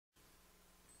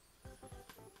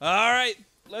All right,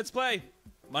 let's play.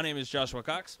 My name is Joshua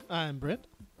Cox. I'm Brent.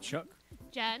 Chuck.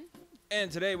 Jen. And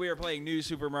today we are playing New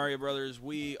Super Mario Brothers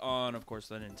Wii on, of course,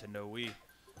 the Nintendo Wii.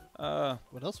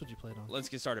 What else would you play it on? Let's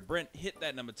get started. Brent, hit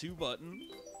that number 2 button.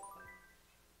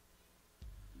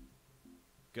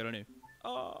 Go to new.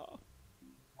 Oh.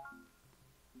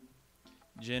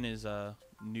 Jenn is a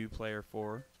new player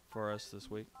for us this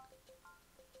week.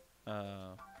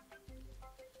 And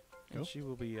she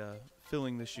will be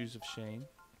filling the shoes of Shane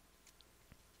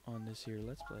on this here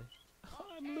Let's Play. Oh,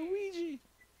 I'm Luigi.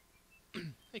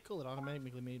 Hey, cool. It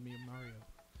automatically made me a Mario.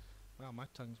 Wow, my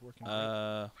tongue's working great.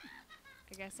 I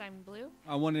guess I'm blue.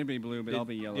 I wanted to be blue, but I'll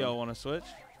be yellow. Y'all want to switch?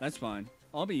 That's fine.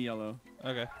 I'll be yellow.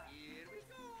 Okay.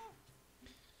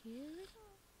 Here we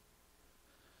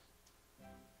go.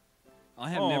 I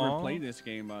have never played this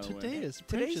game, by the way. Today is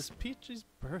Princess Peach's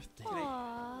birthday.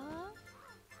 Aww.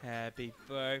 Happy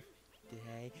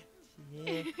birthday to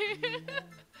you.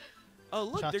 Oh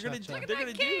look, Cha, they're cha, gonna cha. they're gonna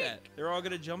do cake. that. They're all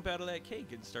gonna jump out of that cake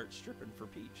and start stripping for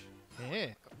Peach. Yeah.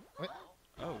 What?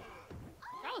 Oh,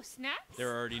 Oh, snaps.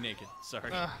 they're already naked.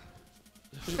 Sorry.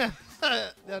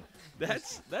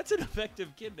 That's an effective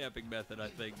kidnapping method, I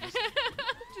think.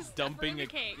 Just Dumping a a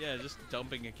cake. Yeah, just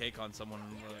dumping a cake on someone.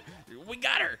 And we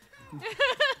got her.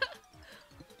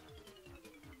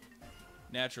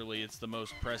 Naturally, it's the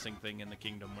most pressing thing in the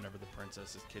kingdom whenever the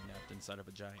princess is kidnapped inside of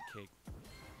a giant cake.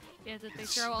 Yeah, that they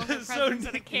throw all the So presents in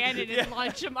a neat. cannon Yeah. and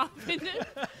launch them off into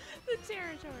the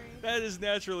territory. That is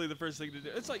naturally the first thing to do.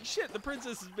 It's like, shit, the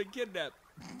princess has been kidnapped.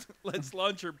 Let's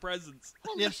launch her presents.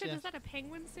 Holy Yes, shit, yes. is that a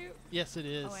penguin suit? Yes, it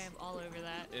is. Oh, I am all over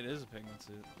that. It is a penguin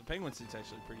suit. The penguin suit's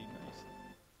actually pretty nice.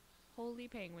 Holy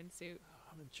penguin suit.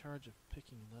 I'm in charge of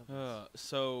picking levels.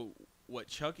 So, what,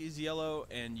 Chuck is yellow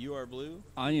and you are blue?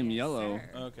 I am Yes, yellow. sir.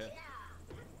 Okay.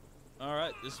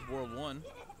 Alright, this is World 1.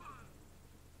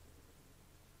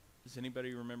 Does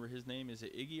anybody remember his name? Is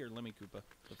it Iggy or Lemmy Koopa?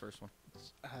 The first one.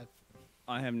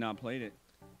 I have not played it.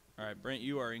 Alright, Brent,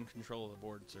 you are in control of the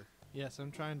board, sir. Yes,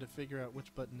 I'm trying to figure out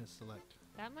which button is select.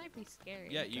 That might be scary.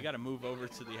 Yeah, you gotta move over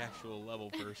to the actual level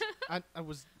first. I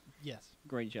was, yes.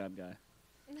 Great job, guy.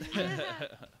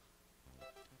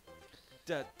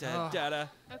 Da da da da.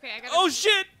 Okay, I got. Oh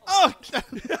shit! Oh!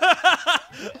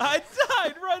 I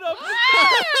died right up.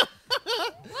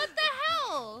 What the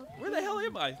hell? Where the hell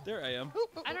am I? There I am.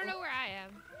 I don't know where I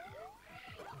am.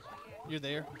 You're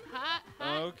there. Hot,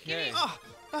 hot. Okay.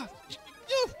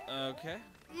 You! Okay.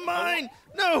 Mine!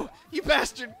 No! You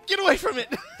bastard! Get away from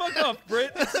it! Fuck off,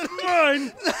 Brent. It's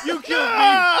mine. You killed me.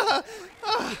 Ah!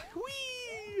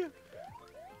 Whee!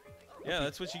 Yeah,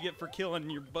 that's what you get for killing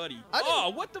your buddy. I didn't- Oh,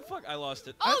 what the fuck? I lost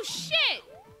it. Oh shit!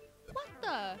 What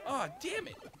the? Oh, damn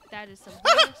it. That is some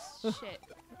horse shit.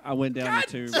 I went down God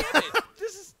the tube. damn it.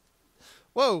 This is...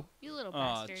 Whoa! You little Oh,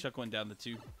 bastard. Chuck went down the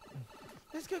tube.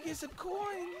 Let's go get some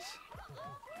coins.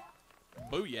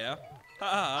 Booyah.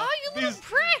 Ha. Oh, you little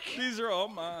prick! These are all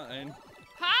mine.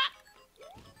 Hot.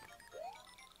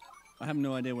 I have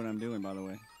no idea what I'm doing, by the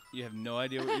way. You have no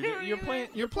idea what you're doing.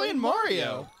 You're playing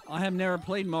Mario! I have never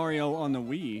played Mario on the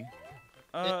Wii.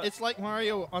 It's like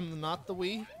Mario on the not the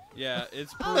Wii. Yeah,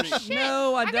 it's Oh pretty... shit!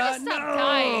 No, I gotta died. stop No!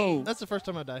 dying. That's the first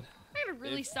time I died. I gotta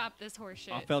really stop this horse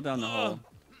shit. I fell down the hole.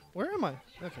 Where am I?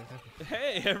 Okay.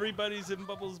 Hey, everybody's in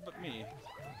bubbles but me.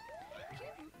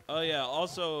 Oh yeah,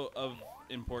 also of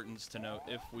importance to note,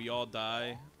 if we all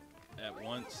die at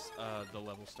once, the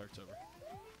level starts over.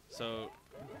 So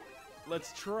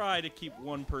let's try to keep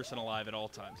one person alive at all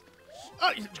times.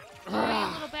 Oh, you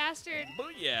little bastard.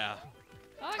 Booyah!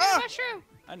 Oh, I got a mushroom.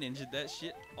 I ninja'd that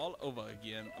shit all over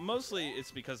again. Mostly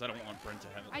it's because I don't want Brent to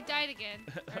have it. I died again.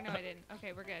 Or no, I didn't.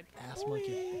 Okay, we're good. Ass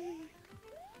monkey. Whee!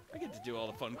 I get to do all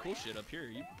the fun cool shit up here.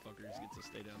 You fuckers get to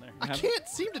stay down there. I can't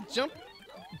seem to jump.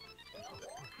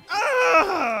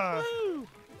 Ah! Woo!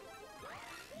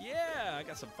 Yeah, I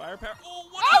got some firepower. Oh,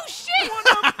 what? Oh shit! What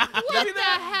What the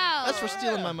hell? That's for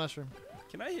stealing my mushroom.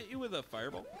 Can I hit you with a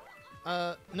fireball?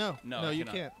 No. No, No, I you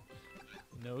cannot. can't.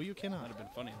 No, you That'd cannot. have been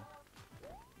funny.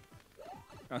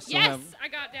 I still Yes, have. I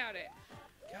got down it.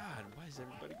 God, why is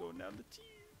everybody going down the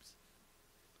tubes?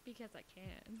 Because I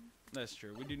can. That's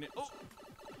true. We do need. Oh!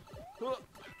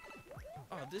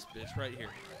 Oh, this bitch right here.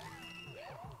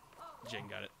 Jen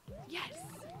got it. Yes.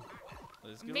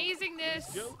 Let's go.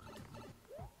 Amazingness. Let's go.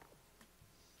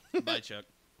 Bye, Chuck.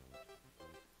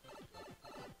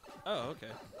 Oh, okay.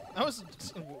 I was.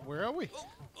 Where are we?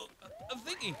 Oh, I'm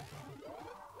thinking.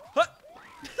 Huh.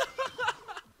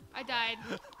 I died.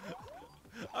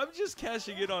 I'm just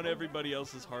cashing in on everybody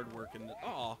else's hard work and.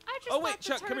 Oh. I just Oh wait, thought the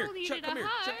Chuck, come here. turtle Chuck, needed come a here.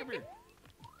 Chuck, come hug. here.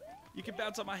 You can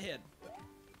bounce on my head.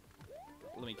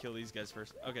 Let me kill these guys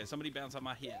first. Okay, somebody bounce on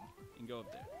my head and go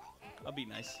up there. I'll be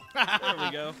nice. There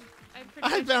we go. I'm pretty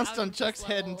I much bounced out on of this Chuck's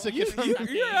head and level. took You, it from you, him.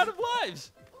 you're out of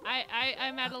lives.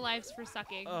 I'm out of lives for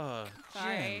sucking. Sorry.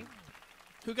 Jen,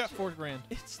 Who got 4 grand?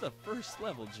 it's the first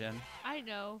level, Jen. I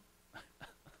know.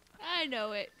 I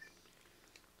know it.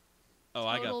 Oh,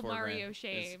 I got Total 4 Mario grand.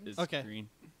 shame. It's Okay. green.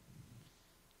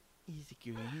 Easy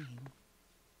green.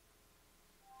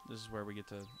 This is where we get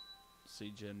to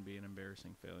see Jen be an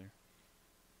embarrassing failure.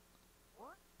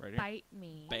 Right here. Bite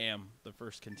me. Bam. The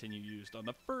first continue used on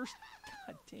the first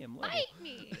goddamn level. Bite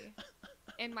me.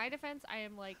 In my defense, I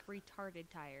am like retarded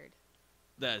tired.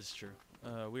 That is true.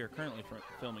 We are currently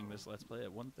filming this Let's Play at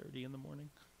 1:30 in the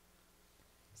morning.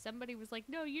 Somebody was like,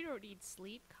 "No, you don't need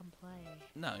sleep. Come play."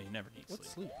 No, you never need What's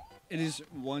sleep. sleep? It is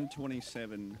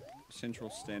 1:27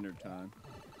 Central Standard Time.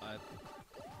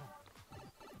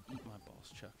 Eat my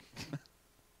balls, Chuck.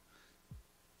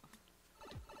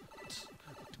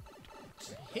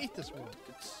 I hate this world.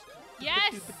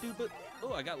 Yes.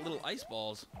 Oh, I got little ice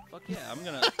balls. Fuck yeah, I'm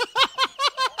gonna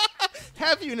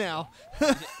Have you now?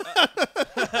 shut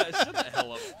the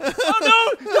hell up.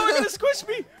 Oh no! No, you're gonna squish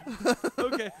me.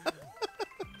 Okay.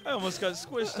 I almost got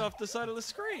squished off the side of the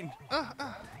screen.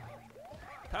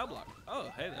 Pow block. Oh,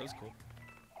 hey, that was cool.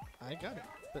 I got it,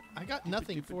 but I got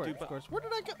nothing for it, of course. Where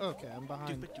did I go? Okay, I'm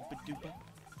behind.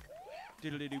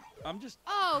 Doodle-doo. I'm just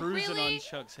Oh, cruising really? on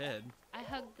Chuck's head. I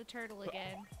hugged the turtle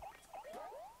again.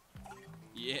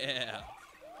 Yeah.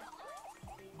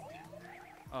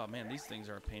 Oh man, these things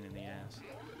are a pain in the ass.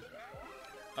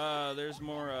 There's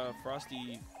more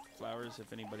frosty flowers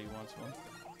if anybody wants one.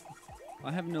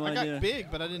 I have no I idea. got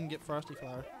big, but I didn't get frosty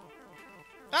flower.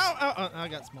 Ow, ow, ow, I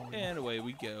got small. And away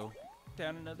we go.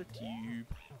 Down another tube.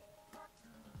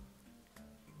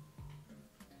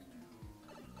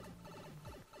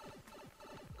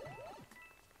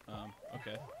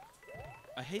 Okay.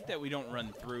 I hate that we don't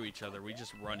run through each other. We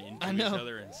just run into I each know.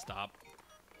 other and stop.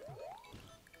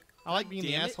 I like being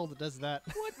the Damn it. asshole that does that.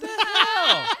 What the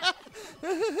hell?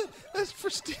 That's for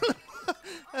stealing.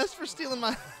 That's for stealing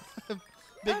my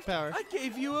big power. I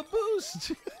gave you a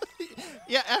boost.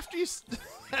 Yeah, after you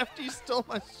stole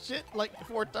my shit like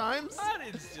 4 times. I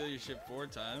didn't steal your shit 4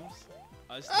 times.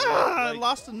 I stole I like,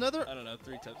 lost another. I don't know,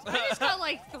 3 times. I just got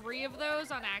like 3 of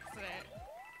those on accident.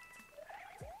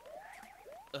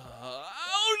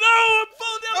 Oh no! I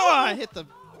fell down. Oh, a I hole. hit the.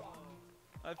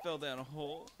 I fell down a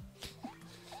hole.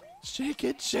 Shake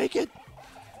it, shake it.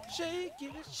 Shake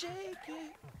it, shake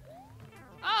it.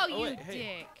 Oh, Oh, you wait, hey.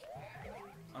 dick.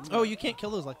 I'm Oh, gonna- you can't kill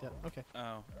those like that. Okay.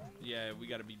 Oh, yeah, we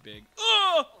gotta be big.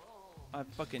 Oh! I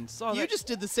fucking saw You that. just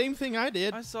did the same thing I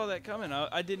did. I saw that coming.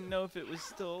 I didn't know if it was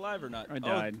still alive or not. I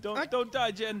died. Oh, don't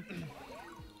die, Jen.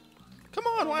 Come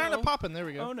on, why aren't no. it popping? There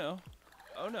we go. Oh no.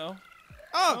 Oh no.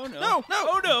 Oh, Oh no. no, no.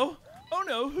 Oh no. Oh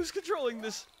no. Who's controlling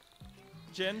this?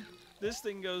 Jen, this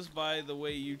thing goes by the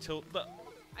way you tilt the.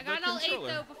 I got the all 8 controller.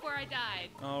 though before I died.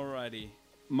 Alrighty.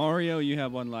 Mario, you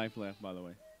have 1 life left, by the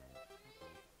way.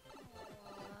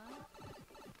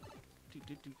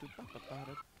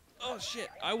 Oh shit!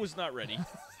 I was not ready.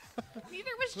 Neither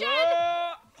was Jen.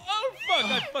 Oh fuck!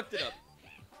 I fucked it up.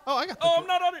 Oh, I got the. Oh, I'm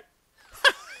not on it.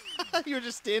 You were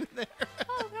just standing there.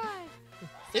 Oh god.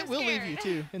 It will leave you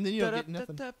too, and then you don't get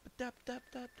nothing. I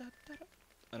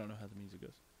don't know how the music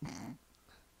goes.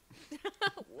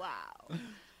 Wow.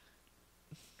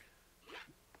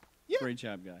 Yeah. Great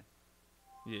job, guy.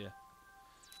 Yeah.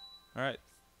 All right.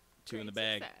 2 in the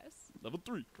Great bag. success. Level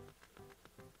 3.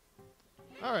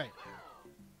 All right.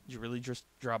 Did you really just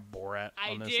drop Borat I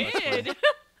on this? Let's play? did.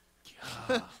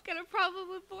 God. Got a problem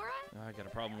with Borat? I got a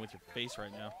problem with your face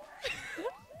right now.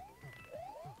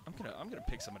 I'm gonna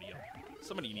pick somebody up.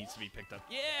 Somebody needs to be picked up.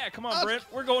 Yeah, come on, Brent.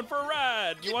 We're going for a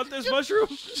ride. You want this mushroom?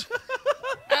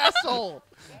 Asshole!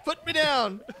 Put me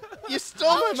down! You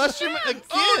stole my mushroom again!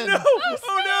 Oh no!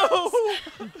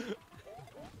 Oh no!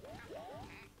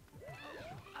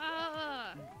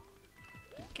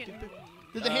 Can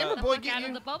Did the hammer the boy fuck get out you?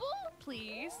 of the bubble,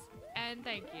 please? And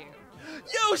thank you.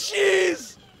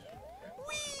 Yoshi's!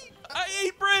 Wee! I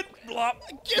ate Brent. Blop.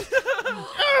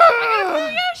 Ah!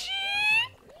 Yoshi!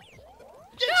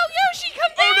 No, Yoshi,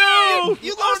 come Oh down! no!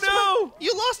 You lost Oh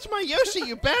you lost my Yoshi,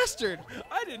 you bastard! no!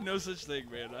 I didn't know such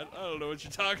thing, man. I don't know what you're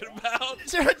talking about.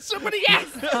 Somebody Yes!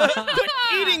 quit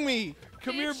eating me!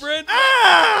 Come here, Bitch. Brent.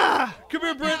 Ah! Come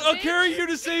here, Brent. Yeah, I'll bitch. carry you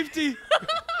to safety.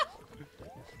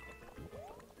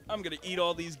 I'm gonna eat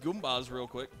all these Goombas real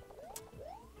quick.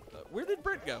 Where did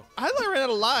Brent go? I ran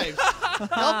out of lives.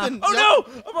 Oh no!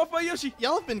 I'm off my Yoshi.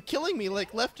 Y'all have been killing me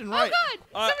like left and Oh right. god!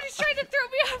 Somebody's trying to throw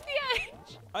me off the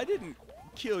edge! I didn't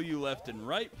kill you left and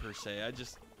right per se. I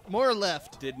just More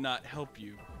left. did not help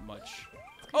you much.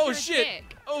 Oh you're a shit!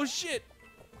 dick. Oh shit!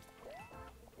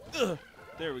 Ugh.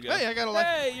 There we go. Hey, I got a life.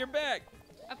 Hey, you're back.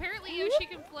 Apparently Yoshi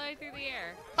can fly through the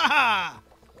air. Ha ha!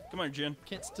 Come on, Jen.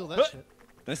 Can't steal that Huh. shit.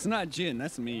 That's not Jen.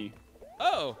 That's me.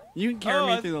 Oh. You can carry Oh,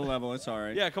 me I- through the level. It's all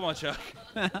right. Yeah, come on, Chuck.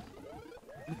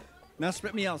 Now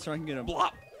spit me out so I can get him.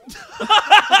 Blop.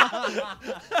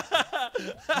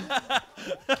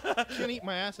 Can't eat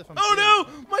my ass if I'm. Oh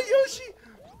stealing. no, my Yoshi.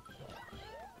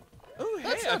 Oh hey,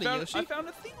 That's I not a found Yoshi. I found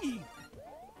a thingy.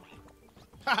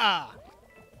 Ha ha!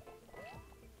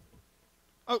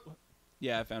 Oh,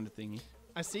 Yeah, I found a thingy.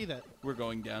 I see that. We're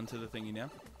going down to the thingy now.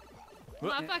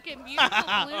 My fucking beautiful blue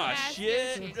Ah, ass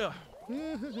shit. Yoshi. Ugh.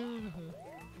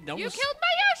 Don't You s- killed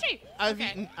my Yoshi!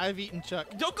 Okay. I've eaten Chuck.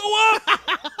 Don't go up.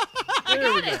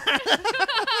 There we go.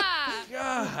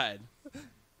 God.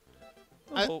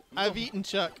 Oh, I've eaten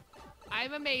Chuck.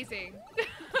 I'm amazing.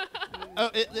 Oh,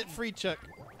 it freed Chuck.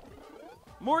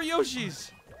 more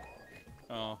Yoshis.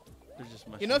 Oh, they're just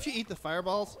mushrooms. You know, if you eat the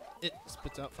fireballs, it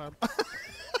spits out fireballs.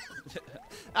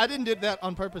 I didn't do that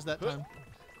on purpose that time.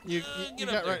 You Get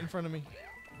up got there. right in front of me.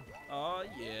 Oh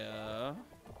yeah.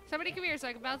 Somebody come here so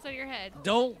I can bounce on your head.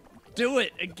 Don't do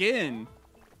it again.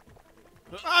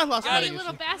 I lost Got my it. You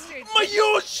little Yoshi. bastard. My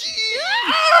Yoshi!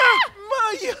 Ah!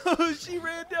 My Yoshi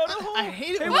ran down a hole. I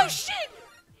hate it. Hey, when Oh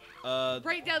shit!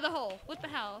 Right down the hole. What the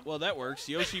hell? well, that works.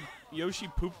 Yoshi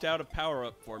pooped out a power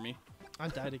up for me. I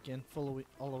died again, all the way.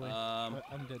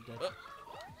 I'm dead.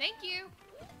 Thank you.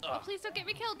 Oh, Ugh. please don't get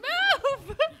me killed.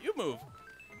 Move! You move.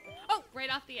 Oh, right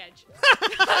off the edge.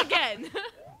 Again.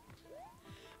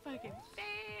 Fucking fail.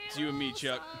 It's you and me,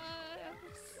 Chuck.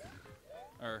 sauce.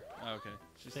 Or okay.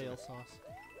 Just Fail sauce.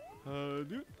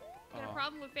 dude. Got a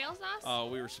problem with fail sauce? Oh,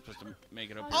 we were supposed to make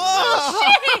it up.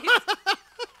 Oh! Shit!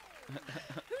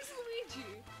 Who's Luigi?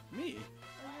 Me.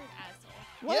 Oh, you're an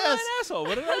asshole. What Yes. an asshole.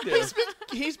 What did I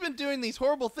do? He's been doing these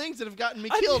horrible things that have gotten me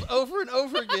I killed over and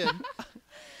over again.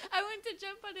 I went to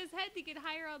jump on his head to get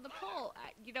higher on the pole.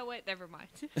 You know what? Never mind.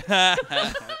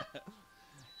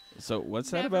 So what's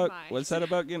that Never about? mind. What's that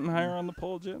about getting higher on the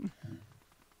pole, Jen?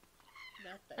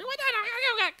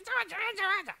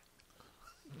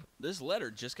 This letter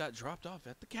just got dropped off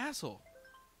at the castle.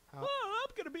 How- Oh,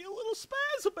 I'm gonna be a little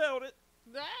spaz about it.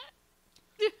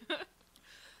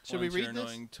 Should we Once read your this?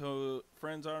 annoying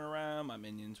friends aren't around, my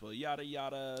minions will yada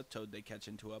yada. Toad they catch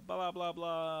into a blah blah blah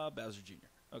blah. Bowser Jr.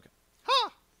 Okay.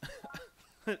 Ha!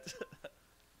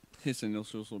 His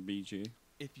initials will be G.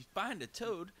 If you find a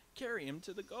toad, carry him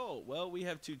to the goal. Well, we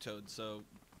have 2 toads, so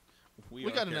We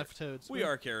got enough toads. We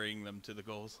are carrying them to the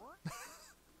goals.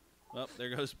 Well,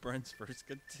 there goes Brent's first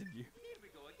continue.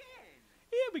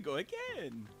 Here we go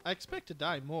again. I expect to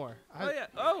die more. Oh yeah.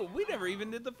 Oh, we never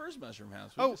even did the first mushroom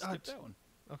house. We Oh, just skipped that one.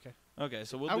 Okay. Okay,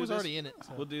 so we'll I do was this. already in it.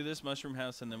 So. We'll do this mushroom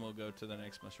house, and then we'll go to the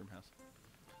next mushroom house.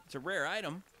 It's a rare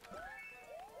item.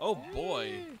 Oh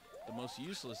boy, the most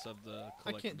useless of the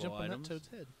collectible I can't jump on items. that toad's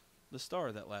head. The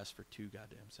star that lasts for 2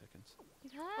 goddamn seconds.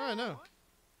 Oh, I know.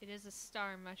 It is a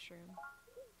star mushroom.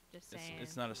 Just saying.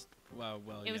 It's not a well.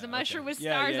 It was yeah, a mushroom okay. with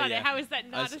Yeah, stars yeah, on yeah. it. How is that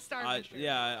not I a star s- mushroom?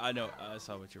 Yeah, I know. I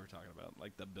saw what you were talking about,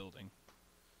 like the building.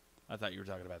 I thought you were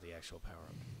talking about the actual power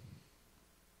up.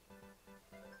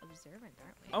 Observant,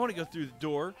 aren't we? I want to go through the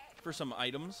door for some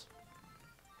items.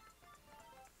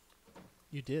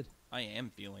 You did. I am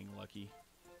feeling lucky.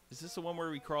 Is this the one where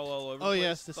we crawl all over? Oh, the place?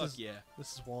 yes, this Fuck is- yeah.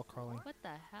 This is wall crawling. What the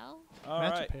hell? All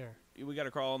Match right, a pair. we got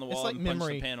to crawl on the It's wall like and punch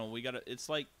memory. the panel. We got to. It's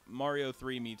like Mario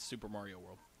 3 meets Super Mario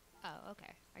World. Oh, okay.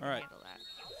 I can All right. handle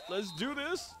that. Let's do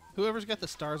this. Whoever's got the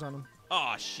stars on them.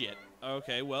 Oh shit.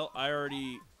 Okay, well I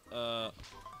already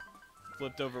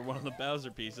flipped over one of the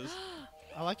Bowser pieces.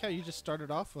 I like how you just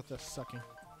started off with us sucking.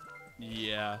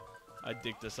 Yeah, I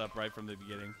dicked this up right from the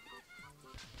beginning.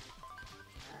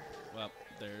 Well,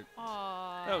 there.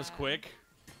 Aww. That was quick.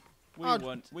 We Oh,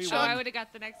 won. We Chuck. Oh, I won. would have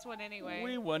got the next one anyway.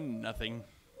 We won nothing.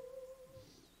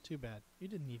 Too bad. You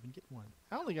didn't even get one.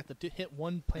 I only got to hit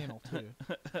one panel, too.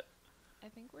 I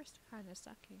think we're kind of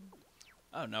sucking.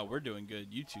 Oh no, we're doing good.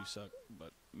 You two suck,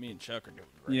 but me and Chuck are doing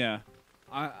great. Yeah.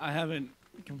 I haven't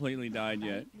completely died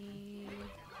yet. Fight me.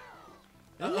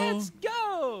 Let's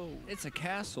go. It's a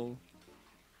castle.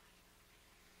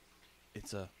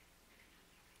 It's a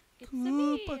It's a me,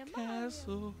 Koopa a Mario.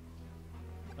 castle.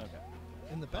 Okay.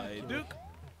 In the back. Hi, you Duke.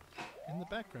 In the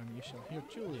background, you shall hear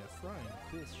Julia frying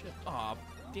a cool ship. Aw,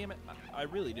 damn it! I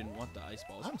really didn't want the ice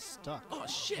balls. I'm stuck. Oh There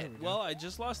shit! we go. Well, I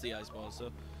just lost the ice balls,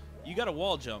 so you got a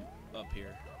wall jump up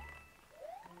here.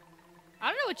 I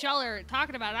don't know what y'all are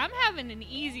talking about. I'm having an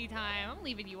easy time. I'm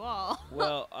leaving you all.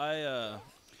 Well, I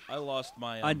lost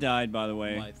my. I died, by the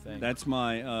way. my thing. That's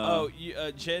my. Oh,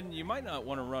 Jen, you might not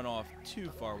want to run off too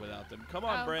far without them. Come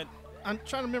on, Oh. Brent. I'm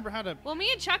trying to remember how to. Well,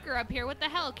 me and Chuck are up here. What the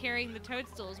hell, carrying the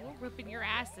toadstools? We're whipping your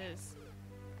asses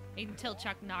until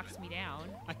Chuck knocks me down.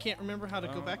 I can't remember how to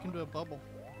go back into a bubble.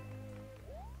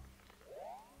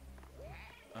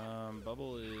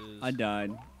 Bubble is... I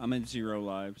died. I'm at 0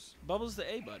 lives. Bubble's the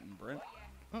A button, Brent.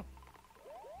 Oh.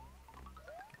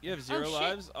 You have 0 shit.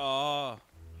 lives? Oh.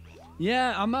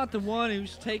 Yeah, I'm not the one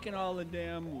who's taking all the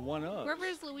damn 1-up.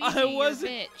 Whoever's Luigi, I you're a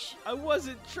wasn't- bitch. I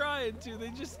wasn't trying to. They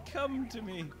just come to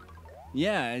me.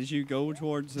 Yeah, as you go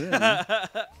towards them.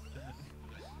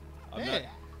 Hey.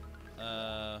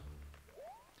 I'm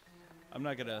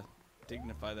not gonna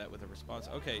dignify that with a response.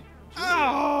 Okay,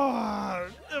 Oh!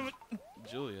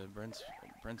 Julia, Brent's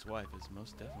wife, is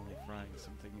most definitely frying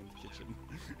something in the kitchen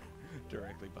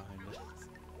directly behind us,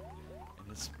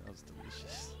 and it smells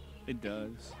delicious. It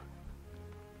does.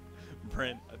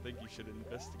 Brent, I think you should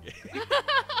investigate.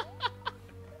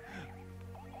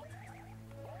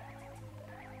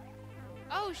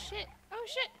 Oh shit! Oh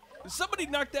shit! Somebody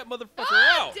knocked that motherfucker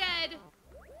Ah, out. dead.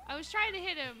 I was trying to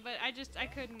hit him, but I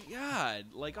couldn't. God,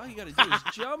 like all you gotta do is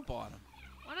jump on him.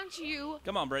 Why don't you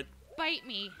Come on, Brent. bite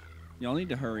me? Y'all need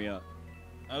to hurry up.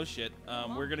 Oh shit.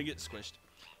 We're gonna get squished.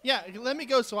 Yeah, let me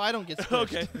go so I don't get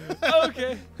squished.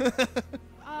 Okay. Okay.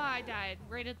 Oh, I died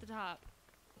right at the top.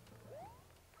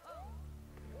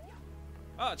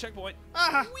 Ah, checkpoint.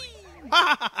 Ah!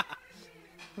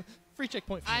 Free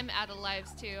checkpoint. For me. I'm out of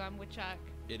lives too. I'm with Chuck.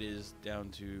 It is down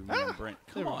to me Ah, and Brent.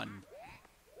 Come there we go. on.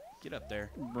 Get up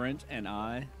there. Brent and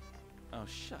I. Oh,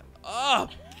 shut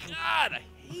up. God, I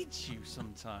hate you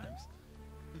sometimes.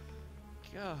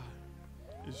 God.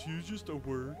 Is you just a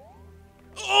word?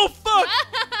 Oh, fuck!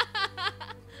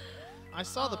 I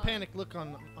saw the panic look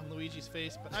on Luigi's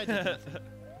face, but I did nothing.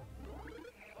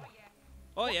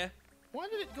 Oh, yeah. Why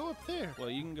did it go up there? Well,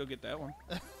 you can go get that one.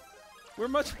 We're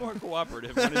much more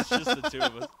cooperative when it's just the two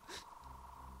of us.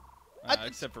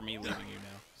 Except for me leaving you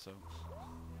now, so.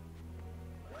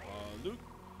 Luke.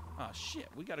 Ah, shit.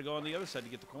 We gotta go on the other side to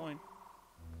get the coin.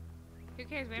 Who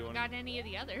cares? We Do you haven't wanna- gotten any of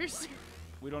the others.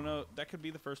 We don't know. That could be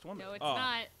the first one. No, it's oh,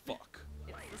 not. Fuck.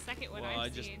 It's the second one Well, I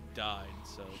I've just seen. died,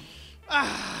 so.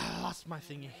 Ah, lost my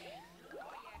thingy.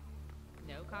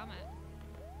 No comment.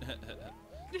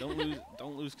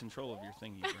 Don't lose control of your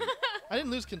thingy. Brent. I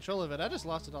didn't lose control of it. I just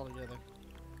lost it altogether.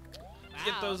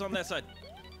 Get Wow. those on that side.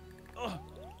 Oh.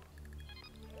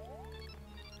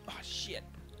 Oh, shit.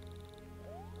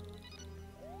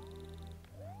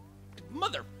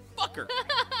 Motherfucker.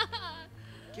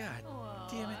 God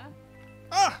damn it.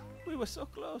 Ah! We were so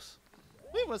close.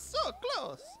 We were so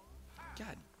close.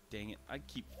 God dang it. I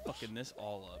keep fucking this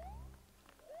all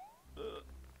up.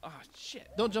 Ah, shit.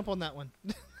 Don't jump on that one.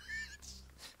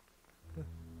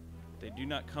 They do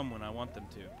not come when I want them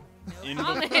to. No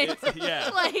comment. Yeah.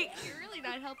 Like, you're really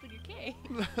not helping your case.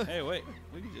 Hey, wait.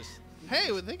 We can just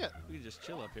Hey, well, they got. we can just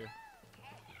chill up here.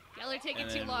 Y'all are taking And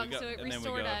too then we long, go- so it and then we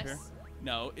restored go up here. us.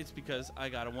 No, it's because I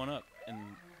got a 1-up, and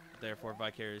therefore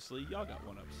vicariously y'all got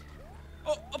 1-ups.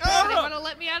 Oh, a Oh, power they up! want to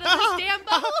let me out of this damn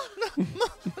bubble?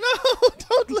 No,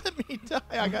 don't let me die.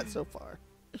 I got so far.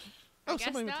 I guess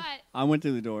somebody not. went I went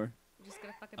through the door. I'm just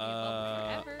gonna fucking be a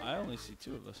bubble forever. I only see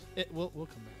 2 of us. We'll come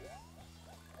back.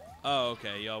 Oh,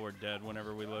 okay. Y'all were dead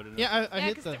whenever we loaded it. Yeah, I Yeah,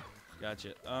 hit 'cause the.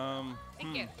 Gotcha.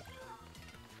 Thank you.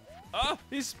 Oh,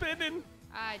 he's spinning.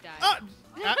 I died.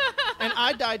 Ah! And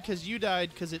I died because you died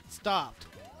because it stopped.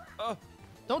 Oh,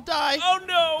 Don't die. oh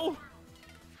no!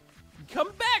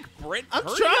 Come back, Brent. I'm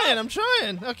Hurry trying. up. I'm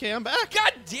trying. Okay, I'm back.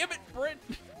 God damn it, Brent.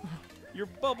 Your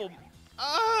bubble.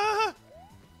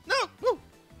 No. Woo.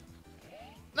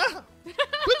 No.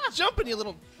 Quit jumping, you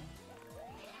little.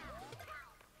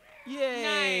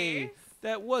 Yay! Nice.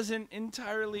 That wasn't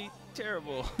entirely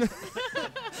terrible.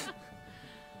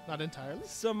 Not entirely.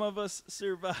 Some of us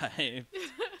survived.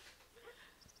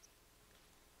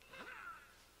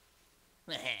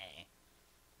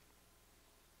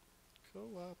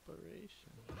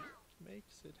 Cooperation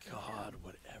makes it. God,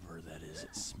 whatever that is,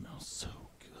 it smells so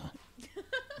good.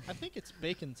 I think it's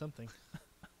bacon something.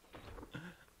 I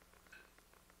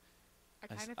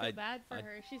I s- kind of feel I- bad for I-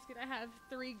 her. She's gonna have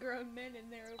 3 grown men in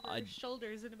there over I- her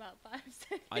shoulders in about 5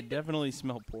 seconds. I definitely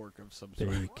smell pork of some sort.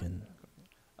 Bacon.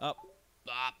 Up,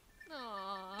 up,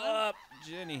 Aww. up,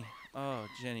 Jenny. Oh,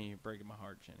 Jenny, you're breaking my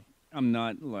heart, Jenny. I'm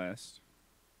not last.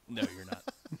 No, you're not.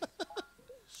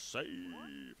 Save.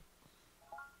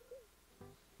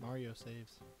 Mario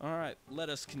saves. All right, let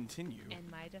us continue. In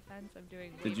my defense, I'm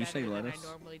doing way Did you better say than lettuce? I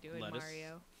normally do in Lettuce?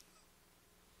 Mario.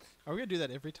 Are we gonna do that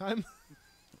every time?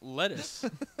 Lettuce.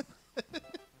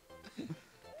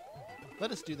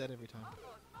 Let us do that every time.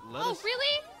 Lettuce. Oh,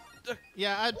 really?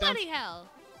 Yeah, I'd bounce. Bloody hell.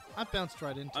 I bounced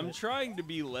right into I'm it. trying to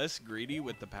be less greedy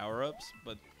with the power-ups,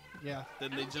 but Yeah.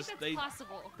 then I they don't just think that's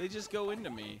possible. they just go into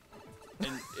me,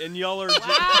 and y'all are.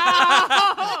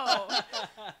 Wow!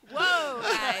 Whoa,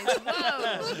 guys!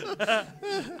 Whoa!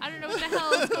 I don't know what the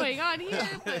hell is going on here,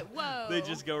 but whoa! They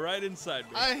just go right inside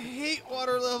me. I hate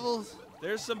water levels.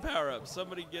 There's some power-ups.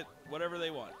 Somebody get whatever they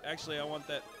want. Actually, I want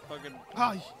that fucking Oh,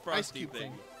 ice frosty cube thing.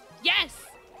 thing. Yes!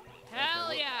 Hell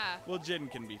well- yeah! Well, Jenn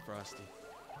can be frosty.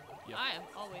 Yep. I am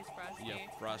always frosty. Yeah,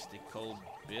 frosty cold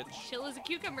bitch. Chill as a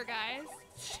cucumber, guys.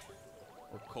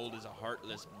 Or cold as a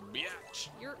heartless bitch.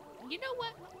 You know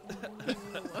what?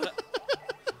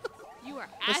 You are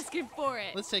asking for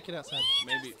it. Let's take it outside.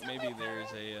 Maybe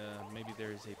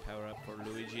there is a power up for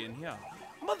Luigi in here.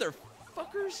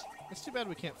 Motherfuckers! It's too bad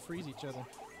we can't freeze each other.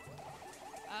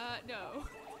 No.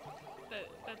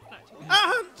 That's not too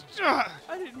bad.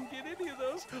 I didn't get any of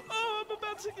those. Oh, I'm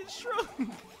about to get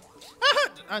shrunk.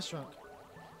 I shrunk.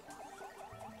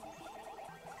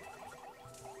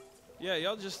 Yeah,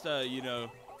 y'all just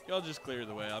y'all just clear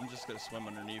the way. I'm just gonna swim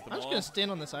underneath them I'm just all. gonna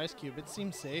stand on this ice cube. It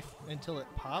seems safe until it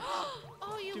pops.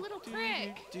 Oh, you Do, little do,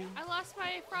 prick! do, do. I lost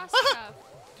my frost stuff.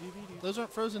 Those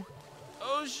aren't frozen.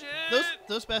 Oh shit!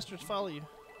 Those bastards follow you.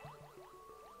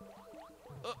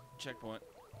 Oh, checkpoint.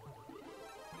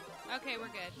 Okay, we're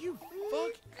good. You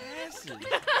fuck asses.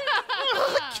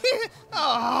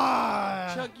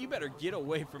 Ah! Chuck, you better get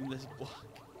away from this block.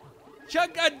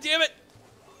 Chuck, God damn it!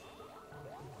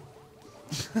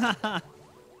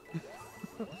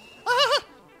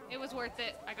 It was worth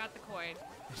it. I got the coin.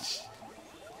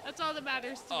 That's all that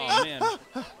matters to me. Oh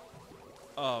man.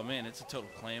 Oh man, it's a total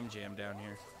clam jam down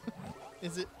here.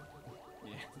 Is it?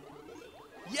 Yeah.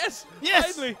 Yes!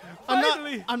 Yes! Finally! I'm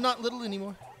Finally! I'm not little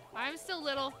anymore. I'm still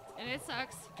little, and it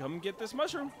sucks. Come get this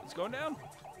mushroom. It's going down.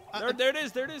 Uh, There it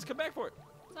is. There it is. Come back for it.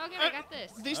 It's all good. I got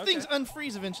this. These Okay. things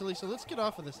unfreeze eventually, so let's get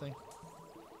off of this thing.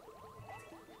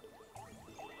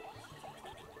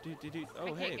 Dude. I Oh,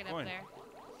 can't hey, get coin. up there.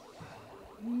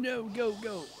 No, go.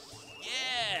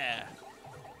 Yeah!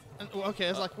 Well, okay, I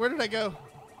was like, where did I go?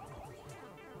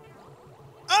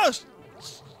 Oh!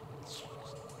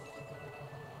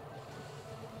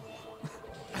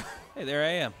 Hey, there I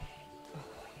am.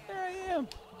 There I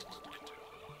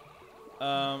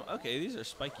am. Okay, these are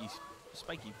spiky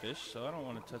fish, so I don't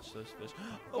want to touch those fish.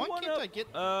 Why one can't up. I get?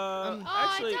 Oh,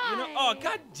 Actually, I oh died.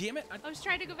 god damn it! I was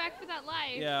trying to go back for that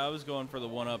life. Yeah, I was going for the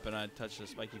one up, and I touched the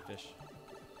spiky fish.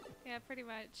 Yeah, pretty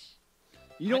much.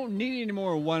 You don't need any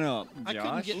more one-up, I Josh.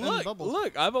 couldn't get Look, unbubbled.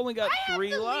 look! I've only got I have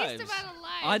 3 the lives. least amount of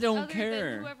lives. I don't other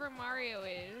care. Than whoever Mario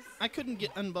is. I couldn't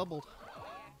get unbubbled.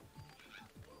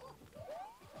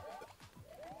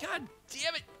 God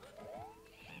damn it!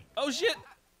 Oh shit!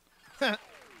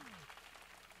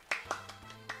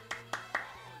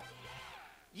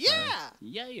 Yeah!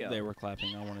 Yeah. They were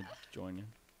clapping. I want to join in.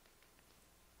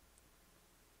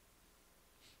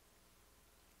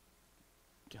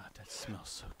 God, that smells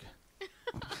so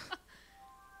good.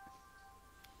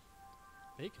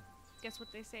 Bacon. Guess what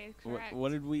they say is What, correct.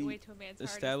 what did The we way to a man's heart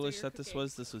is establish through your that this cooking.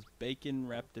 was? This was bacon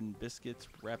wrapped in biscuits,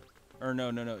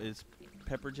 no. It's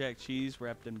pepper jack cheese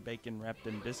wrapped in bacon, wrapped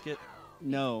in biscuit.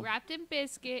 No. Wrapped in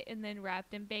biscuit and then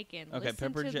wrapped in bacon. Okay,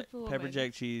 Listen to the pepper woman.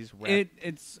 jack cheese wrapped,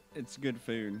 It's good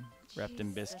food. wrapped in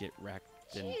Jesus. biscuit, wrapped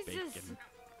in Jesus. bacon.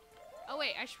 Oh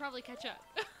wait, I should probably catch up.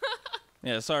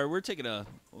 Yeah, sorry, we're taking a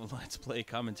let's play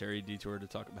commentary detour to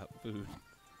talk about food.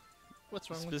 What's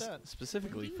wrong with that?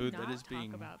 Specifically, Do food that not is talk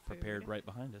being about prepared food. right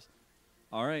behind us.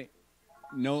 All right.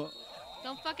 No.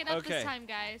 Don't fuck it up Okay. this time,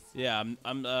 guys. Yeah,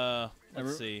 I'm let's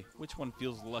Ever- see. Which one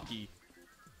feels lucky?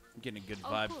 I'm getting a good Oh,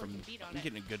 vibe cool, from you can beat on I'm it.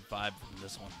 getting a good vibe from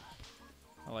this one.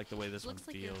 I like the way this Looks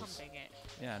one like you're feels. humping it.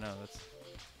 Yeah, I know, that's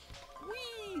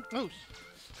Oh,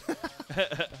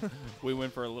 we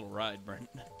went for a little ride, Brent.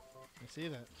 I see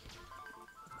that.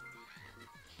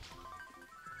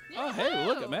 Oh, hey,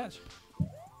 look Yahoo! at match.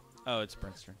 Oh, it's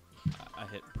Brent's turn. I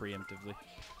hit preemptively.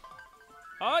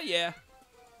 Oh yeah.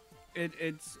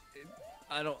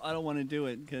 I don't want to do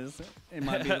it because it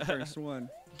might be the first one.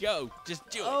 Go. Just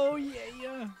do it. Oh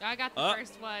yeah. I got the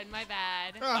first one. My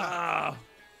bad. Ah.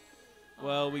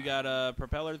 Well, we got a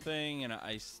propeller thing and an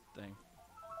ice thing.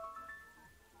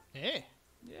 Hey,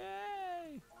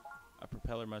 Yay! A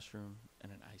propeller mushroom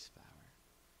and an ice flower.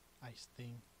 ice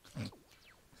thing.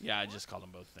 Yeah, I just called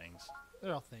them both things.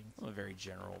 They're all things. I'm a very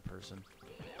general person.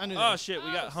 I knew. Oh that. shit, we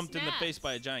Oh, got humped in the face snaps.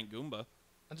 by a giant Goomba.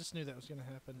 I just knew that was gonna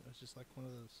happen. It was just like one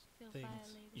of those Feel things.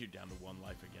 violated. You're down to 1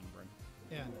 life again, Brent.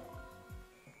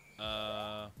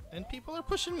 Yeah. And people are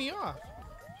pushing me off.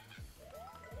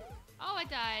 Oh, I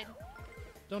died.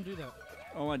 Don't do that.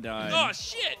 Oh, I died. Oh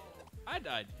shit! I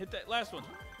died. Hit that last one.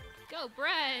 Go,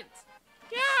 Brent.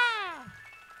 Yeah.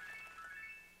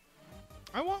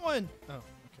 I want one. Oh, okay.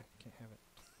 Can't have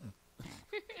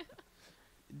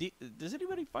it. Does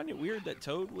anybody find it weird that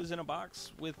Toad was in a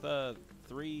box with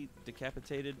 3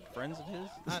 decapitated friends of his?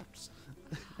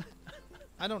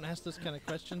 I don't ask those kind of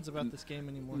questions about this game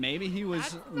anymore. Maybe he was.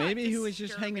 That's not Maybe he was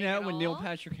just hanging disturbing out at with Neil all.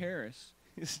 Patrick Harris.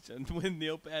 He's done with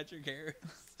Neil Patrick Harris.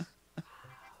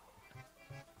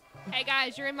 Hey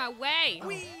guys, you're in my way.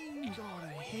 God,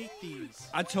 I hate these.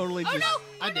 I totally Oh just.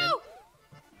 no! I Oh did. no!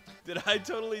 Did I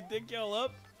totally dick y'all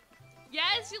up?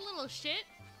 Yes, you little shit.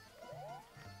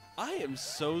 I am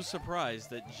so surprised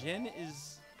that Jenn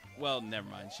is. Well, never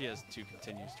mind. She has 2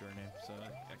 continues to her name, so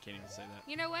I can't even say that.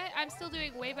 You know what? I'm still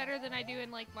doing way better than I do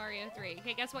in like Mario 3.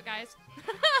 Hey, guess what, guys?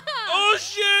 Oh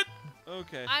shit!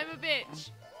 Okay. I'm a bitch.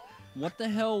 What the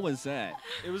hell was that?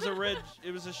 It was a red.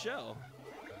 It was a shell.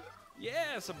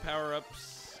 Yeah, some power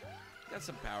ups. Got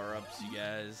some power ups, you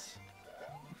guys.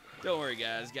 Don't worry,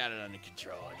 guys. Got it under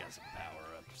control. I got some power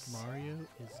ups. Mario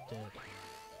is dead.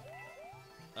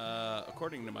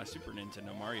 According to my Super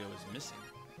Nintendo, Mario is missing.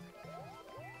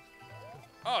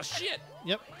 Oh shit!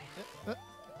 Yep. Wait.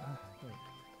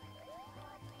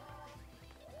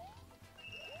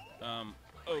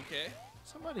 Okay.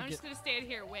 Somebody I'm get. just gonna stand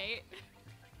here, wait.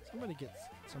 Somebody gets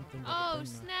something. Oh, bring the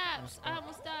snaps. mouse I up.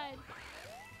 almost died.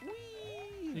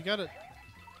 You got it.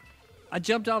 I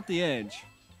jumped off the edge.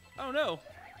 Oh no!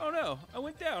 Oh no! I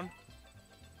went down.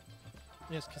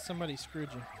 Yes, because somebody screwed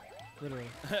you. Literally.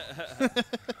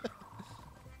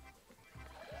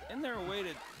 Isn't there a way to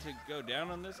go down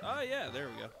on this? Oh yeah, there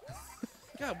we go.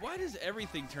 God, why does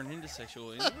everything turn into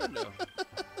sexual innuendo?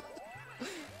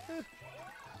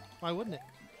 Why wouldn't it?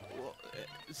 Well,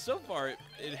 so far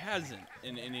it hasn't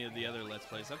in any of the other Let's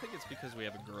Plays. I think it's because we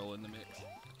have a girl in the mix.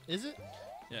 Is it?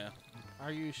 Yeah,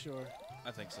 Are you sure?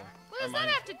 I think so. What Or does that mine-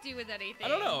 have to do with anything? I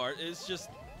don't know. It's just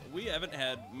we haven't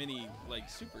had many like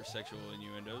super sexual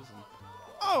innuendos, and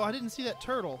Oh, I didn't see that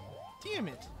turtle. Damn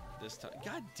it. this time,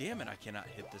 God damn it, I cannot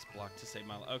hit this block to save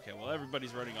my life. Okay, well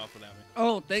everybody's running off without me.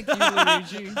 Oh, thank you,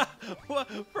 Luigi. What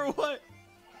for? What?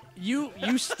 You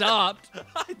stopped.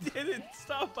 I didn't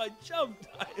stop. I jumped.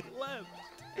 I left.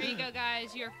 There you go,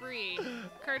 guys. You're free.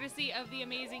 Courtesy of the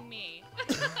amazing me.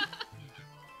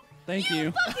 Thank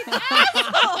you.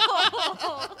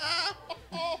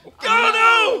 Oh, Oh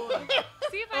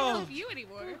see if I Oh. help you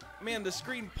anymore. no! Man, the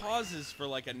screen pauses for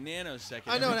like a nanosecond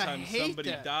I know, every and I time hate somebody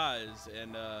that. dies,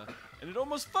 and it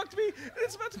almost fucked me, and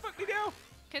it's about to fuck me now.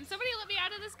 Can somebody let me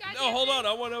out of this goddamn No, hold thing? on.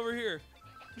 I went over here.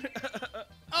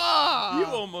 Ah! You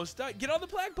almost died. Get on the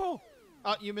flagpole.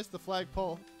 Oh, you missed the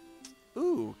flagpole.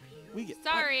 Ooh, we get.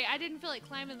 Sorry, I didn't feel like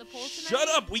climbing the pole tonight. Shut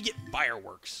up. We get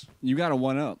fireworks. You got a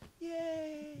 1-up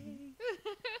Yay!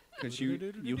 because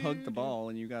you hugged the ball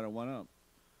and you got a 1-up.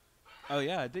 Oh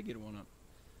yeah, I did get one up.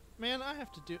 Man, I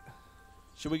have to do.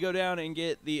 Should we go down and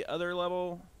get the other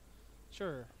level?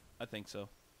 Sure. I think so.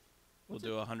 What's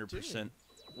We'll it do 100%.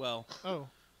 Well, Oh,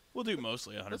 we'll do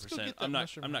mostly Let's go 100%. get that I'm not.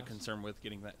 mushroom I'm not house. concerned with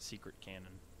getting that secret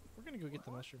cannon. we're gonna go get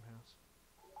the mushroom house.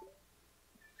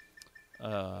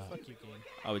 Fuck you, game.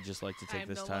 I would just like to I take am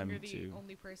this no time longer the to.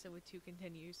 only person with 2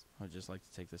 continues. I would just like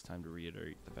to take this time to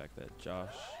reiterate the fact that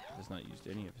Josh has not used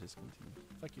any of his continues.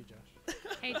 Fuck you, Josh.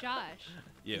 Hey, Josh.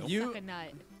 You- Suck a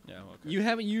nut. Yeah. Okay. You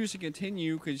haven't used a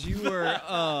continue because you were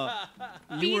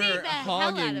Beating were the hell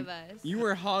out hogging. of us. You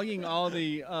were hogging all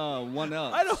the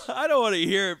 1-ups. I don't want to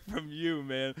hear it from you,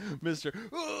 man, Mister.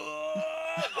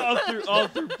 all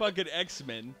through fucking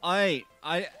X-Men. I'd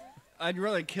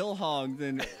rather kill hog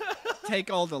than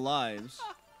take all the lives.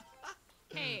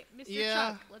 Hey, Mr. Yeah.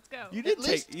 Chuck, let's go. You At did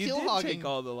least take. You kill did hogging. take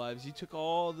all the lives. You took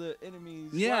all the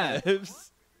enemies' Yeah.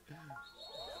 lives.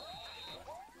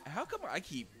 How come I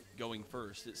keep going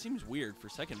first? It seems weird for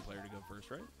second player to go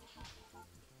first, right?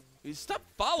 Stop Would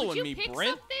following you me, pick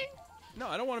Brent. something? No,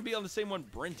 I don't want to be on the same one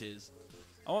Brent is.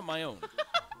 I want my own.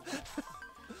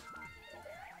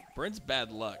 Brent's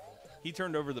bad luck. He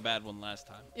turned over the bad one last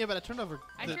time. Yeah, but I turned over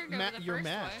I the turned over the your first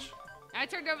match. one. I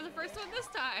turned over the first one this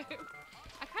time.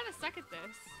 I kind of suck at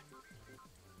this.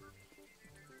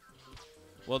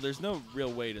 Well, there's no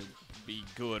real way to be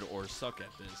good or suck at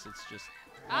this. It's just.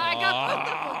 I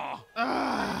got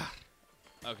Ah!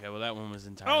 Okay, well that one was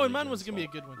entirely. Oh, and mine Jen's was gonna be a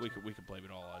fault. good one. We too. could blame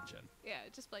it all on Jen. Yeah,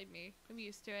 just blame me. I'm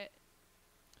used to it.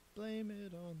 Blame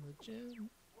it on the gym.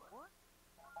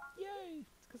 Yay!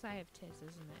 It's because I have tits,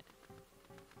 isn't it?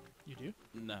 You do?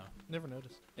 No, Never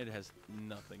noticed. it has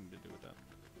nothing to do with that.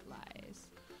 Lies.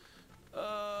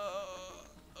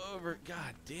 Over.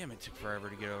 God damn, it took forever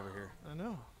to get over here. I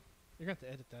know. You're gonna have to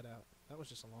edit that out. That was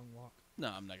just a long walk. No,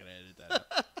 I'm not gonna edit that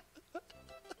out.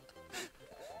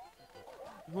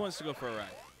 Who wants to go for a ride?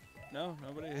 No,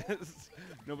 nobody is.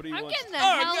 Nobody I'm wants. getting the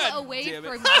God hell away damn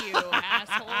it. from you,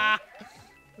 asshole.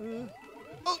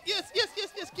 Oh, yes, yes, yes,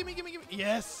 yes. Gimme, gimme, gimme.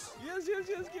 Yes. Yes, yes,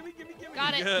 yes. Gimme.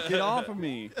 Got it. Get off of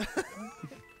me.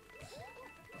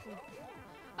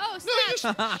 Oh, No, you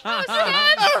snap.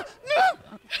 no.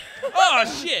 Oh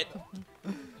shit!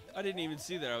 I didn't even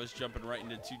see that. I was jumping right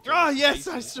into two. Oh, turtles' yes,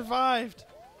 I faces. survived.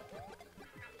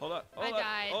 Hold on. I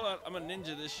died. Hold on. I'm a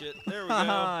ninja this shit. There we go.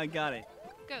 I got it.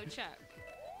 Go, Chuck.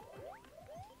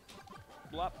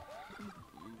 Blop.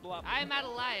 Blop. I'm out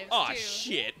of lives, Oh too.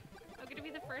 shit! I'm going to be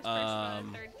the first person on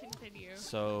a third continue.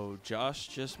 So Josh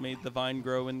just made the vine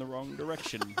grow in the wrong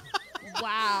direction.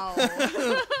 Wow.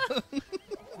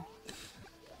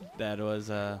 That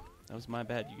was my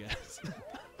bad, you guys.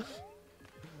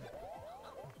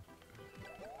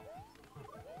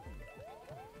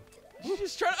 You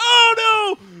just try.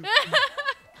 Oh no!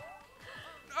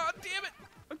 Oh damn it!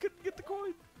 I couldn't get the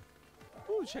coin.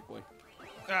 Ooh, checkpoint.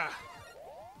 Ah.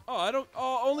 Oh, I don't.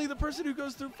 Oh, only the person who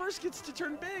goes through first gets to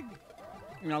turn big.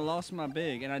 And I lost my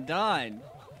big, and I died.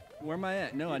 Where am I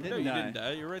at? No, I didn't you die. didn't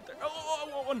die. You're right there. Oh,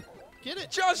 I want one. Get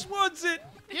it. Josh wants it.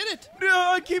 Get it. No,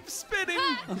 I keep spinning.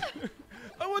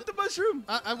 I want the mushroom.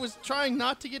 I was trying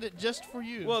not to get it just for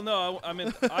you. Well, no, I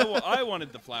mean, I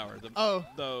wanted the flower. Oh.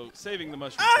 Though saving the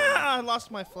mushroom. for me. Ah, I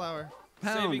lost my flower.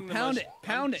 Saving the Pound mush- it,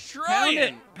 pound I'm it, trying. pound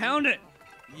it, pound it.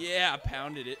 Yeah, I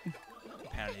pounded it.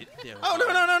 Pounded it. There we Oh,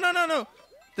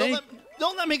 go. no.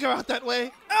 Don't let me go out that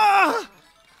way. Ah!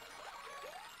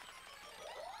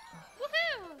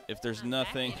 Woohoo! If there's I'm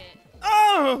nothing, back at it.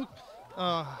 Oh!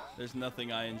 Oh. there's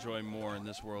nothing I enjoy more in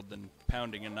this world than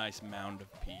pounding a nice mound of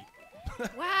pee.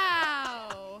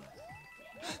 Wow.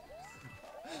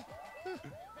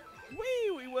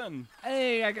 Wee, we won.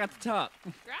 Hey, I got the top.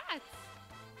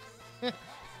 Congrats.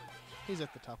 He's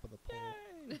at the top of the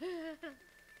pole.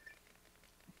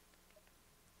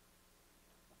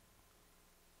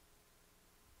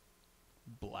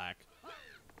 Black.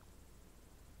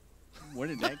 Where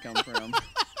did that come from?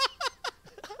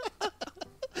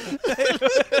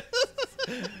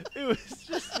 It was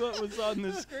just what was on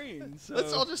the screen. So.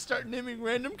 Let's all just start naming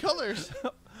random colors.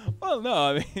 Well, no,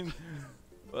 I mean,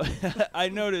 I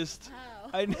noticed.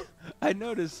 Wow. I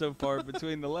noticed so far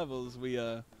between the levels we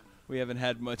haven't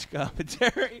had much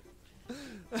commentary.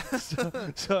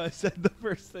 So I said the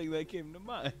first thing that came to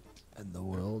mind. And the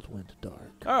world went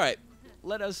dark. All right,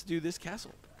 let us do this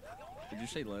castle. Did you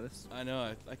say lettuce? I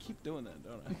know I keep doing that,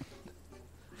 don't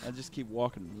I? I just keep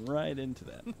walking right into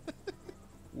that.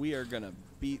 We are gonna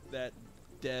beat that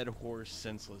dead horse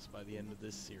senseless by the end of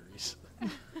this series.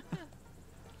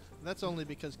 That's only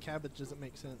because cabbage doesn't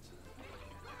make sense.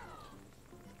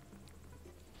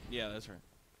 Yeah, that's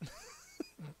right.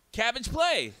 Cabbage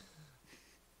play.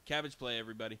 Cabbage play,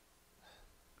 everybody.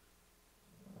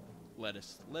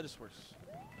 Lettuce horse.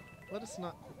 Let us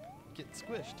not get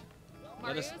squished.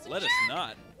 Mario's a Let us jerk.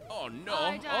 not. Oh no!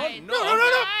 I died. Oh no!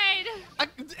 I died.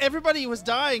 Everybody was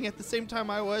dying at the same time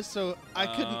I was, so I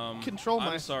couldn't control I'm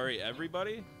myself. sorry,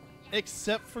 everybody.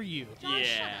 Except for you. Josh,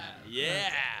 shut Yeah,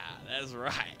 that's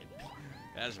right.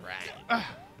 That's right.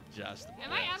 Ah. Just the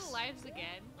Am I out of best. lives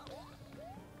again?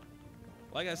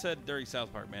 Like I said during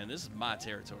South Park, man, this is my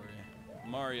territory.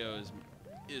 Mario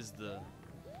is the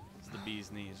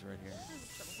bee's knees right here.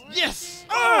 Some horse Yes! shit.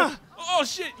 Ah! Oh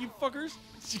shit, you fuckers!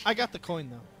 I got the coin,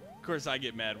 though. Of course, I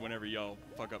get mad whenever y'all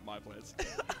fuck up my plans.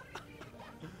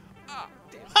 Ah,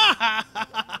 damn.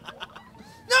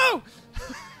 No!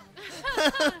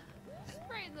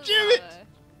 Right in the Damn it! lava.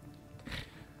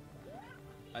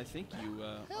 I think you.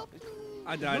 Help me.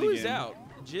 I died Who's again. out?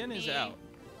 Jen is Me. out.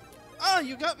 Oh,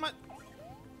 you got my...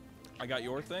 I got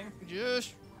your thing.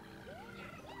 Just...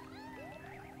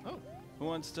 Oh. Who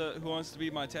wants to be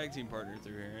my tag team partner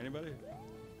through here? Anybody?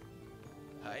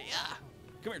 Hiya!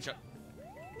 Come here, Chuck.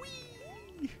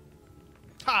 Whee!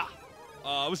 Ha!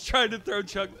 I was trying to throw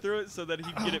Chuck through it so that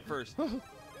he'd get it first. Uh-oh.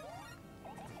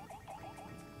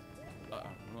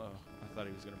 I thought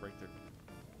he was gonna break through.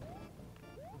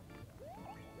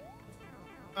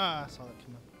 Ah, I saw that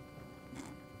come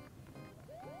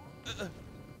up.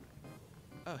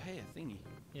 Oh, hey, a thingy.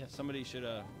 Yes. Somebody should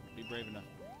be brave enough.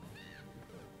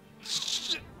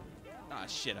 Ah,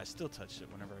 shit! I still touched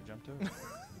it whenever I jumped over.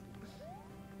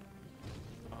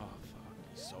 Oh fuck!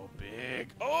 He's so big.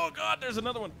 Oh god! There's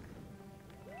another one.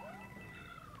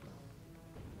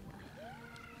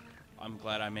 I'm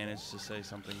glad I managed to say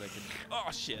something that could. Oh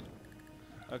shit!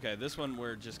 Okay, this one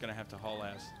we're just gonna have to haul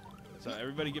ass. So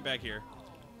everybody get back here.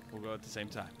 We'll go at the same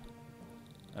time.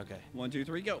 Okay. 1, 2,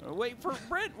 3, go. Wait for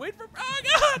Brent. Wait for. Oh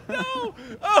god! No!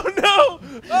 Oh no!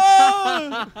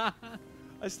 Oh!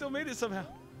 I still made it somehow.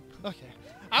 Okay.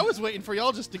 I was waiting for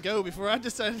y'all just to go before I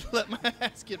decided to let my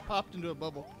ass get popped into a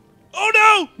bubble.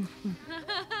 Oh no!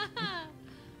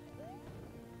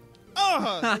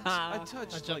 Oh! I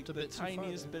touched jumped like a the bit too far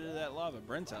tiniest there. bit of that lava.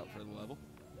 Brent's out for the level.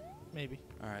 Maybe.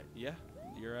 All right, yeah,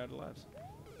 you're out of lives.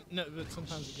 No, but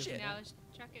sometimes it gives me Now that. his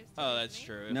truck is. Oh, that's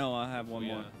true. If- No, I have if one we,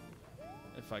 more.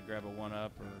 If I grab a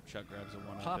 1-up or Chuck grabs a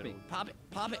 1-up, Pop it, it'll- pop it,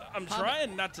 pop it. I'm pop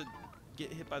trying not to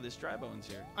get hit by this dry bones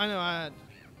here. I know, I had...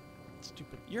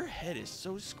 Stupid. Your head is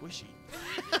so squishy.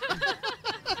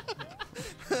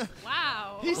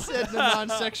 Wow. He said in a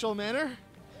non-sexual manner.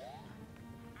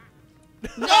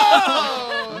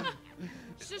 No!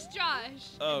 It's just Josh.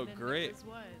 Oh, and then there great. was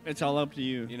one. it. It's all up to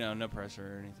you. You know, no pressure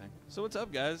or anything. So what's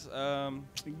up, guys?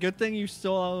 Good thing you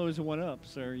stole all those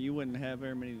 1-ups, or you wouldn't have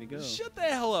very many to go. Shut the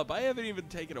hell up! I haven't even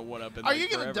taken a 1-up in Are like you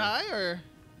gonna forever. die or?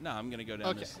 No, I'm gonna go down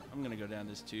Okay. this. I'm gonna go down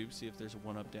this tube, see if there's a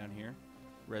 1-up down here.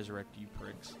 Resurrect you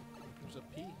pricks. There's a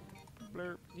pea.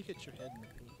 Blurp. You hit your head in the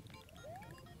pea.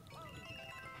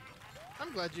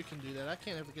 I'm glad you can do that. I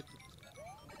can't ever get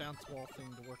the bounce wall thing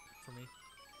to work for me.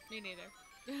 Me neither.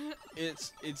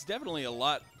 It's definitely a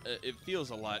lot. It feels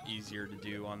a lot easier to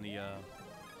do on the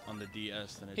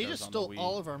DS than it He does just on stole the Wii.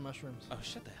 all of our mushrooms. Oh,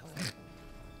 shut the hell up.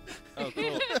 Oh,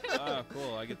 cool. Oh,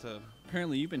 cool. I get to.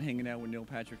 Apparently, you've been hanging out with Neil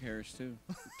Patrick Harris too.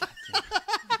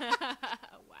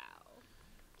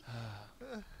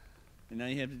 Wow. And now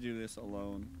you have to do this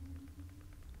alone.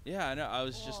 Yeah, I know. I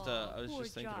was just Poor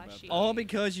thinking about Joshy. that. All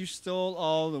because you stole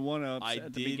all the 1-ups I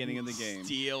at the beginning of the game.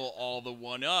 steal all the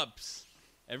 1-ups.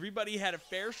 Everybody had a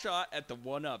fair shot at the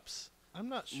 1-ups. I'm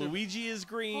not sure. Luigi is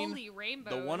green. Holy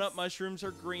rainbows. The 1-up mushrooms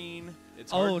are green.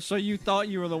 It's Oh, hard. so you thought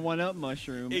you were the 1-up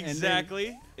mushroom? Exactly.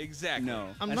 And Exactly. then, no,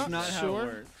 I'm that's not how sure. it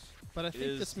works. But I think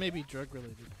is- this may be drug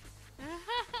related.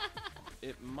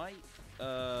 It might.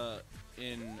 Oh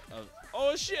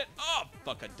shit! Oh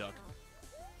fuck a duck.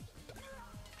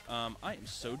 I am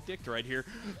so dicked right here.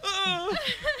 Ah!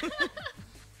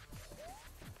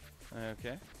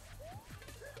 Okay.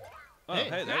 Oh, Hey,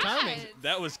 hey, good timing.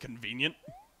 that was convenient.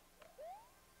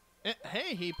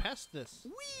 Hey, he passed this.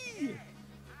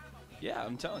 Yeah,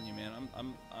 I'm telling you, man.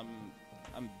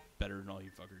 I'm better than all you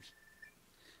fuckers.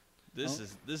 This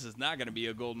is not gonna be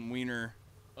a golden wiener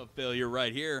of failure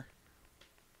right here.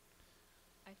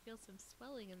 I feel some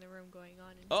swelling in the room going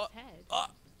on in Oh, his head. oh.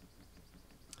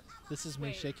 This is me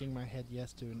Wait. shaking my head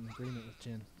yes to an agreement with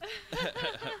Jen.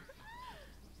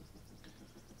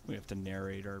 We have to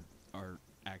narrate our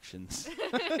actions.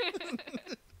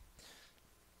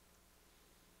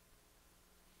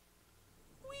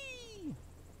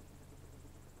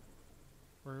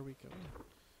 Where are we going?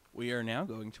 We are now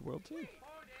going to World 2.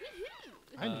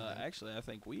 I knew that. Actually, I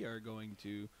think we are going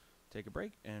to take a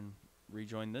break and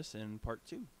rejoin this in part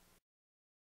 2.